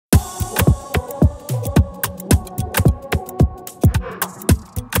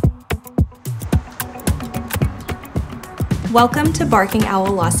Welcome to Barking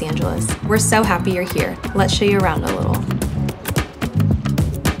Owl Los Angeles. We're so happy you're here. Let's show you around a little.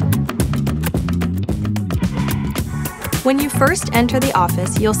 When you first enter the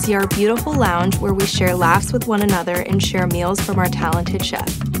office, you'll see our beautiful lounge where we share laughs with one another and share meals from our talented chef.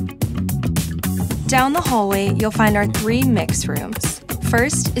 Down the hallway, you'll find our 3 mix rooms.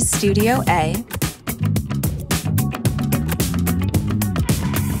 First is Studio A,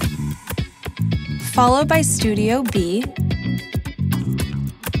 followed by Studio B,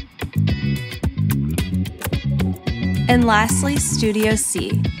 and lastly, Studio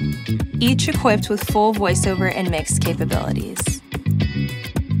C, each equipped with full voiceover and mix capabilities.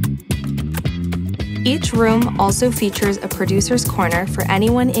 Each room also features a producer's corner for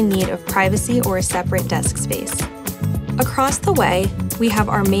anyone in need of privacy or a separate desk space. Across the way, we have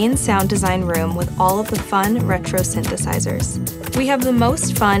our main sound design room with all of the fun retro synthesizers. We have the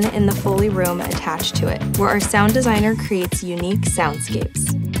most fun in the Foley room attached to it, where our sound designer creates unique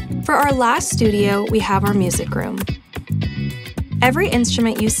soundscapes. For our last studio, we have our music room. Every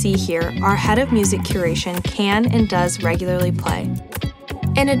instrument you see here, our head of music curation can and does regularly play.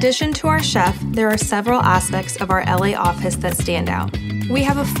 In addition to our chef, there are several aspects of our LA office that stand out. We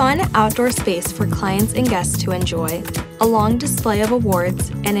have a fun outdoor space for clients and guests to enjoy, a long display of awards,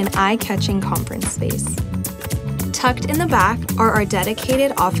 and an eye-catching conference space. Tucked in the back are our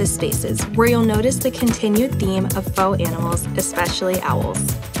dedicated office spaces, where you'll notice the continued theme of faux animals, especially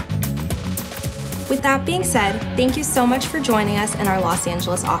owls. With that being said, thank you so much for joining us in our Los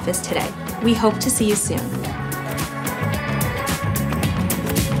Angeles office today. We hope to see you soon.